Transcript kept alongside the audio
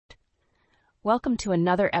Welcome to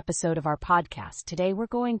another episode of our podcast. Today we're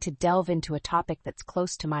going to delve into a topic that's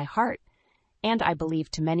close to my heart, and I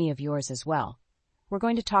believe to many of yours as well. We're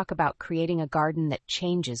going to talk about creating a garden that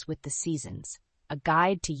changes with the seasons, a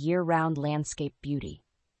guide to year-round landscape beauty.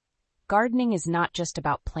 Gardening is not just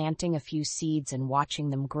about planting a few seeds and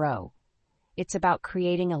watching them grow. It's about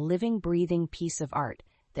creating a living, breathing piece of art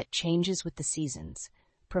that changes with the seasons,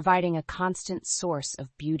 providing a constant source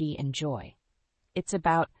of beauty and joy. It's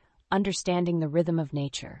about understanding the rhythm of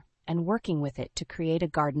nature and working with it to create a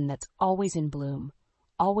garden that's always in bloom,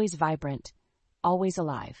 always vibrant, always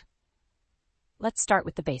alive. Let's start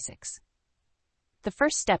with the basics. The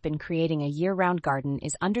first step in creating a year-round garden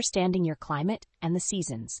is understanding your climate and the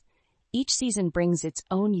seasons. Each season brings its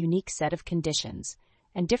own unique set of conditions,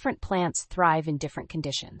 and different plants thrive in different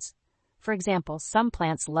conditions. For example, some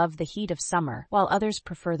plants love the heat of summer, while others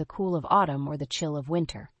prefer the cool of autumn or the chill of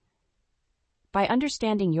winter. By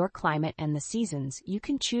understanding your climate and the seasons, you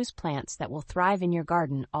can choose plants that will thrive in your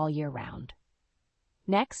garden all year round.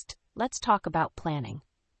 Next, let's talk about planning.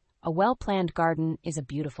 A well-planned garden is a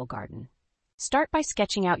beautiful garden. Start by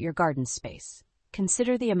sketching out your garden space.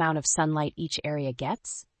 Consider the amount of sunlight each area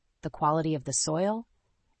gets, the quality of the soil,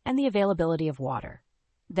 and the availability of water.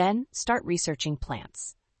 Then, start researching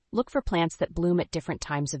plants. Look for plants that bloom at different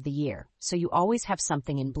times of the year, so you always have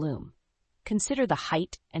something in bloom. Consider the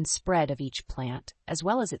height and spread of each plant, as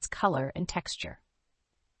well as its color and texture.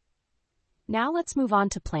 Now let's move on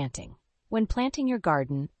to planting. When planting your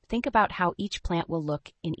garden, think about how each plant will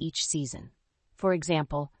look in each season. For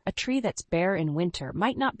example, a tree that's bare in winter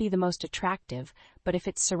might not be the most attractive, but if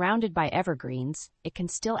it's surrounded by evergreens, it can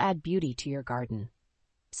still add beauty to your garden.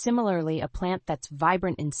 Similarly, a plant that's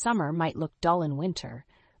vibrant in summer might look dull in winter,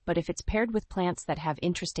 but if it's paired with plants that have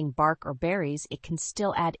interesting bark or berries, it can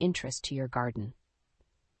still add interest to your garden.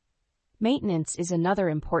 Maintenance is another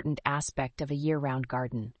important aspect of a year-round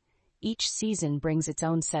garden. Each season brings its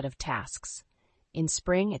own set of tasks. In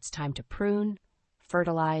spring, it's time to prune,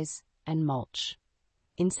 fertilize, and mulch.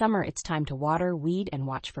 In summer, it's time to water, weed, and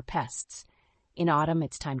watch for pests. In autumn,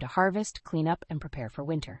 it's time to harvest, clean up, and prepare for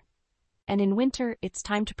winter. And in winter, it's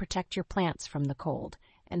time to protect your plants from the cold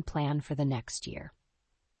and plan for the next year.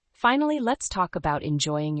 Finally, let's talk about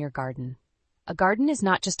enjoying your garden. A garden is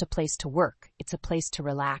not just a place to work, it's a place to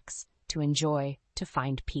relax, to enjoy, to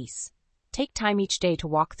find peace. Take time each day to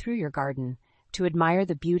walk through your garden, to admire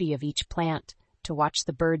the beauty of each plant, to watch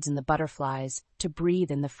the birds and the butterflies, to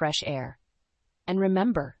breathe in the fresh air. And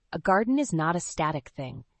remember, a garden is not a static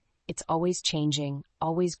thing. It's always changing,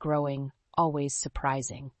 always growing, always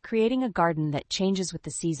surprising. Creating a garden that changes with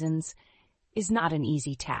the seasons is not an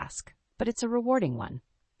easy task, but it's a rewarding one.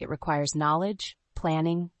 It requires knowledge,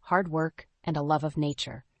 planning, hard work, and a love of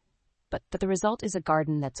nature. But the result is a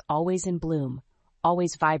garden that's always in bloom,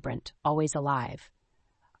 always vibrant, always alive.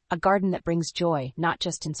 A garden that brings joy not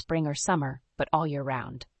just in spring or summer, but all year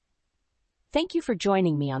round. Thank you for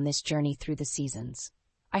joining me on this journey through the seasons.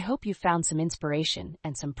 I hope you found some inspiration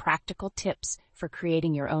and some practical tips for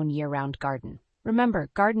creating your own year-round garden. Remember,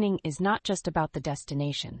 gardening is not just about the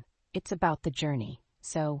destination, it's about the journey.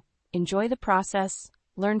 So, enjoy the process,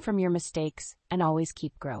 learn from your mistakes, and always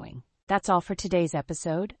keep growing. That's all for today's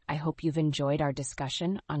episode. I hope you've enjoyed our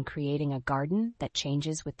discussion on creating a garden that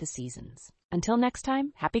changes with the seasons. Until next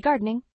time, happy gardening!